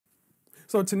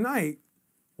So tonight,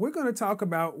 we're going to talk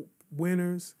about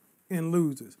winners and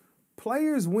losers.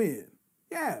 Players win.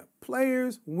 Yeah,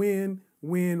 players win.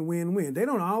 They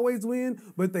don't always win,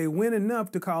 but they win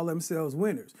enough to call themselves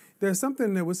winners. There's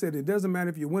something that was said, it doesn't matter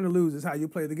if you win or lose, it's how you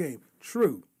play the game.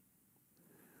 True.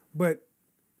 But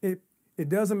it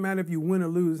doesn't matter if you win or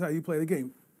lose, it's how you play the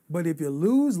game. But if you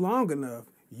lose long enough,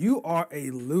 you are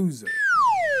a loser.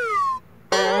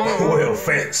 Well,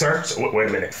 sir, wait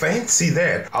a minute. Fancy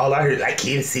that. All I hear is, I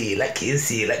can't see it, I can't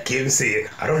see it, I can't see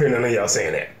it. I don't hear none of y'all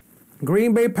saying that.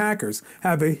 Green Bay Packers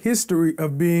have a history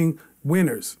of being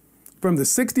winners. From the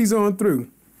 60s on through.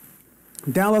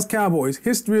 Dallas Cowboys,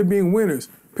 history of being winners.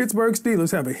 Pittsburgh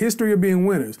Steelers have a history of being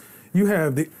winners. You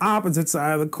have the opposite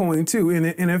side of the coin, too, in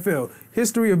the NFL.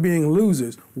 History of being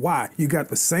losers. Why? You got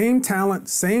the same talent,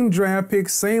 same draft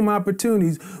picks, same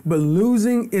opportunities, but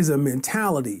losing is a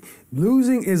mentality.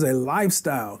 Losing is a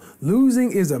lifestyle.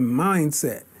 Losing is a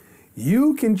mindset.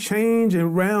 You can change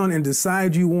around and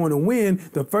decide you want to win.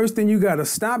 The first thing you got to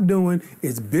stop doing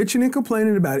is bitching and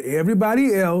complaining about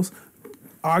everybody else,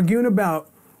 arguing about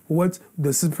what's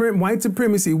the white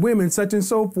supremacy, women, such and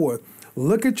so forth.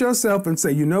 Look at yourself and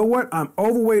say, you know what? I'm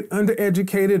overweight,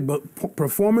 undereducated, but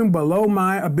performing below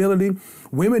my ability.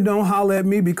 Women don't holler at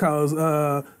me because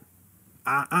I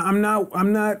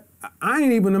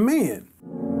ain't even a man.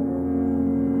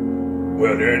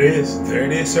 Well, there it is. There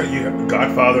it is, sir. You have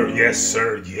Godfather. Yes,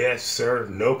 sir. Yes, sir.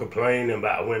 No complaining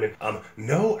about women.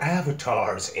 No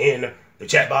avatars in the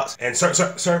chat box. And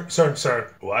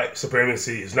sir, white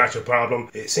supremacy is not your problem.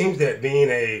 It seems that being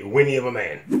a Winnie of a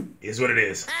man is what it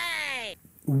is.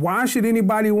 Why should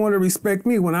anybody want to respect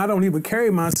me when I don't even carry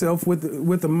myself with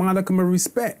a modicum of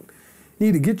respect? You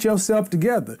need to get yourself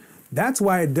together. That's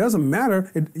why it doesn't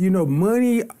matter.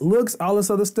 Money, looks, all this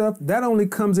other stuff, that only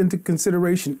comes into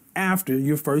consideration after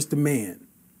you're first a man.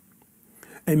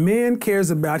 A man cares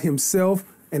about himself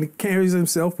and carries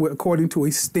himself according to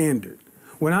a standard.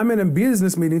 When I'm in a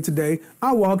business meeting today,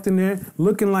 I walked in there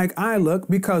looking like I look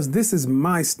because this is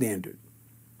my standard.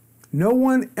 No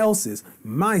one else's,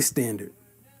 my standard.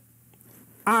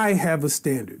 I have a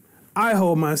standard. I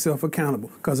hold myself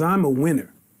accountable because I'm a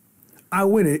winner. I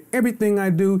win at everything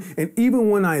I do, and even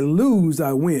when I lose,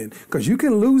 I win. Because you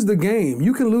can lose the game,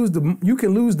 you can lose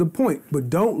the point, but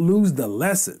don't lose the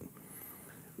lesson.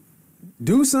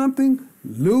 Do something,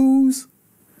 lose,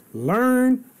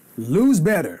 learn, lose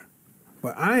better.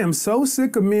 But I am so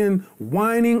sick of men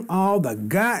whining all the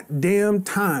goddamn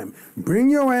time. Bring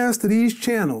your ass to these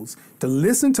channels to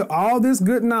listen to all this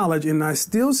good knowledge, and I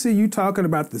still see you talking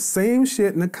about the same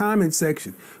shit in the comment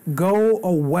section. Go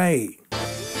away.